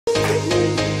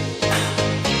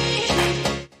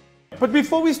But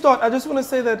before we start, I just want to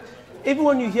say that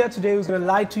everyone you hear today who's going to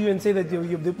lie to you and say that you're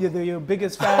your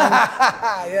biggest fan,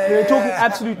 they're talking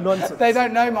absolute nonsense. They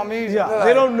don't know my music. Yeah,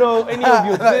 they don't know any of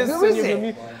your this, Who is any of your it?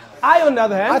 music. I, on the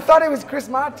other hand, I thought it was Chris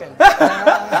Martin.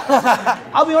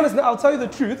 I'll be honest, I'll tell you the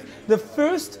truth. The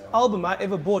first album I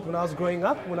ever bought when I was growing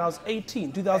up, when I was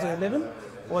 18, 2011,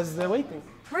 was The Awakening.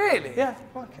 Really? Yeah,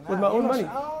 with my own money.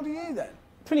 How old are you then?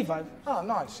 25. Oh,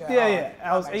 nice. Yeah.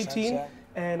 I was 18, sense, yeah.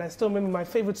 and I still remember my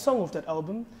favorite song of that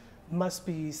album must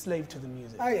be Slave to the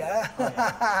Music. Oh, yeah?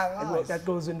 Nice. That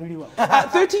goes in really well.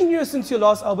 13 years since your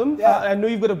last album. Yeah. I know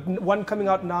you've got one coming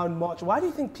out now in March. Why do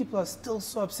you think people are still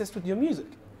so obsessed with your music?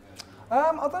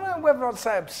 I don't know whether I'd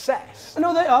say obsessed.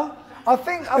 No, they are. I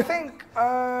think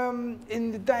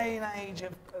in the day and age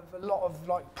of a lot of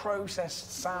like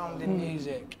processed sound in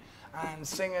music and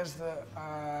singers that,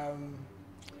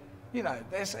 you know,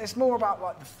 it's more about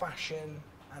like the fashion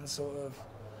and sort of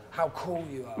how cool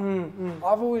you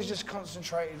are. I've always just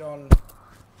concentrated on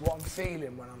what I'm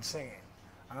feeling when I'm singing.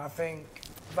 And I think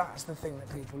that's the thing that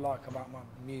people like about my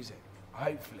music.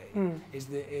 Hopefully, is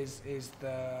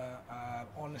the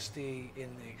honesty in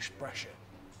the expression.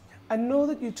 I know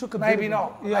that you took a maybe bit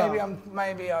not. Yeah.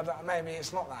 Maybe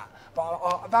it's not that.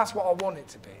 But that's what I want it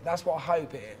to be. That's what I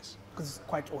hope it is. Because it's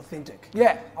quite authentic.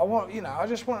 Yeah, I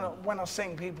just want to, when I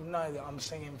sing, people know that I'm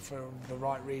singing for the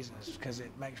right reasons because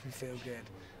it makes me feel good,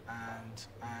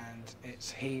 and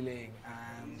it's healing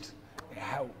and it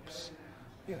helps.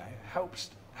 You know, helps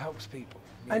people.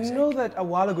 Music. I know that a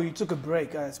while ago you took a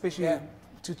break, especially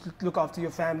to look after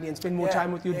your family and spend more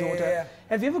time with your daughter. Yeah.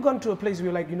 Have you ever gone to a place where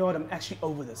you're like, you know what, I'm actually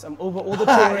over this. I'm over all the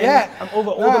touring. I'm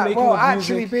over all the making of music.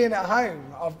 Actually being at home,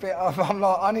 I'm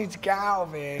like, I need to get out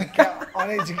of here. I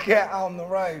need to get on the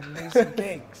road and do some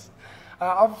gigs.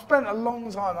 I've spent a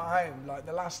long time at home. Like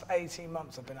the last 18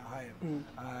 months I've been at home.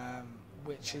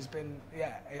 Which has been,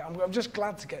 I'm just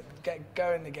glad to get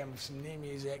going again with some new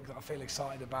music that I feel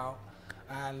excited about.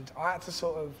 And I had to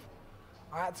sort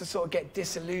of get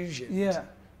disillusioned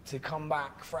to come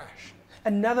back fresh.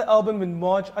 Another album in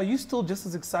March. Are you still just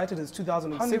as excited as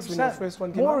 2006 when your first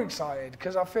one came out? More excited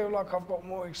because I feel like I've got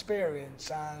more experience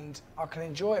and I can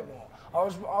enjoy it more.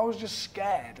 I was just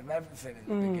scared of everything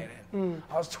in the beginning.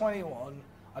 I was 21.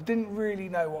 I didn't really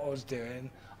know what I was doing.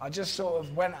 I just sort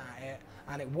of went at it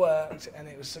and it worked and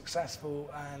it was successful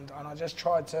and I just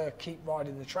tried to keep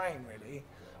riding the train really.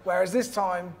 Whereas this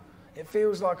time, it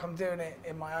feels like I'm doing it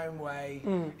in my own way,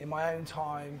 in my own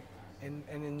time, and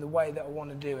in the way that I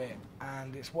want to do it,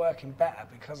 and it's working better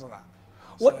because of that.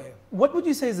 What would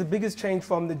you say is the biggest change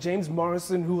from the James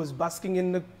Morrison who was busking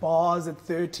in the bars at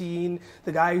 13,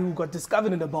 the guy who got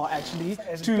discovered in a bar actually,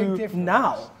 to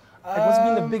now? What's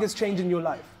been the biggest change in your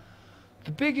life?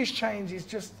 The biggest change is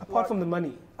just... Apart from the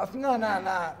money. No.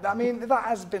 I mean, that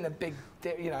has been a big...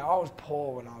 You know, I was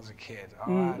poor when I was a kid. I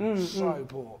was so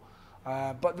poor.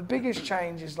 But the biggest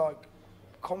change is like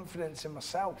confidence in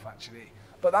myself, actually.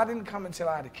 But that didn't come until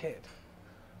I had a kid.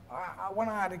 When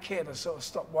I had a kid, I sort of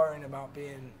stopped worrying about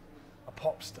being a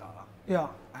pop star. Yeah.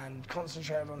 And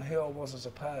concentrated on who I was as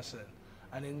a person.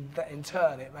 And in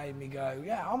turn, it made me go,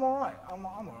 yeah, I'm all right. I'm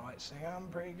all right singer. I'm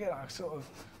pretty good. I sort of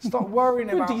stopped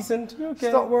worrying about... You're decent. You're okay.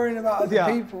 Stop worrying about other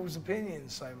people's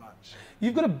opinions so much.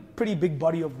 You've got a pretty big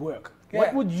body of work.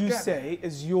 What would you say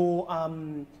is your...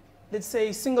 let's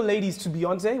say single ladies to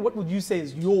Beyonce, what would you say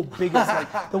is your biggest,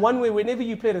 like the one where whenever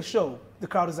you played a show, the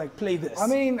crowd is like, play this? I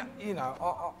mean, you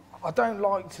know, I don't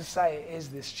like to say it is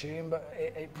this tune, but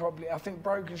it probably, I think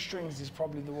Broken Strings is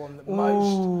probably the one that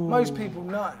most people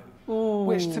know,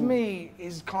 which to me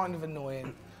is kind of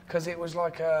annoying because it was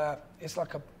like it's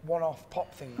like a one-off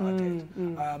pop thing that I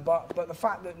did. But the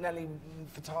fact that Nelly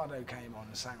Furtado came on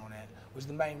and sang on it was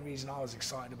the main reason I was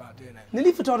excited about doing it.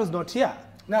 Nelly Furtado's not here.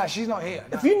 No, she's not here.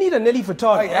 No. If you need a Nelly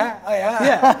Furtado,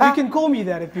 yeah, you can call me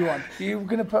that if you want. You're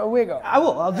gonna put a wig on? I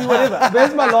will. I'll do whatever.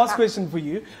 There's my last question for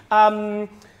you.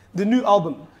 The new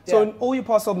album. So in all your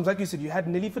past albums, like you said, you had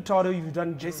Nelly Furtado, you've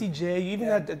done Jessie J, you even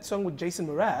had a song with Jason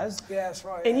Mraz. Yeah, that's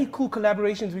right. Any cool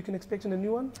collaborations we can expect in the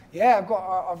new one? Yeah, I've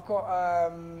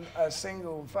got a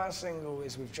single. First single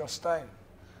is with Joss Stone.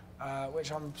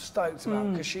 Which I'm stoked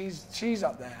about because she's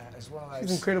up there as one of those.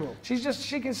 She's incredible.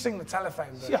 She can sing the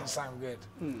telephone, but it can sound good.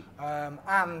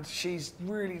 And she's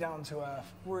really down to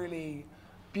earth, really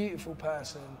beautiful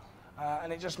person,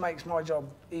 and it just makes my job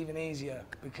even easier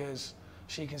because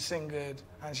she can sing good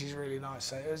and she's really nice.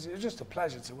 So it was just a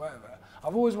pleasure to work with her.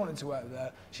 I've always wanted to work with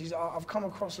her. I've come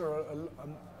across her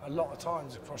a lot of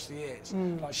times across the years.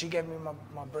 Like she gave me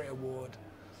my Brit Award.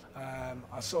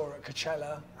 I saw her at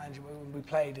Coachella and we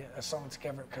played a song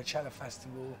together at Coachella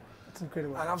Festival. It's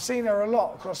incredible. And I've seen her a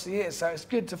lot across the years, so it's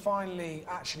good to finally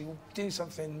actually do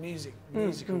something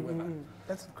musical with her.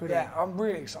 That's incredible. Yeah, I'm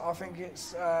really excited. I think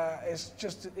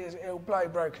it'll blow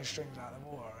Broken Strings out of the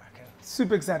water, I reckon.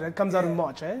 Super excited. It comes out in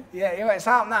March, eh? Yeah, it's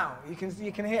out now. You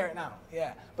can hear it now.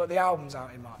 Yeah, but the album's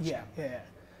out in March. Yeah.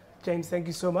 James, thank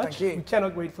you so much. Thank you. We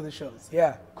cannot wait for the shows.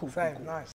 Yeah, Cool. Nice.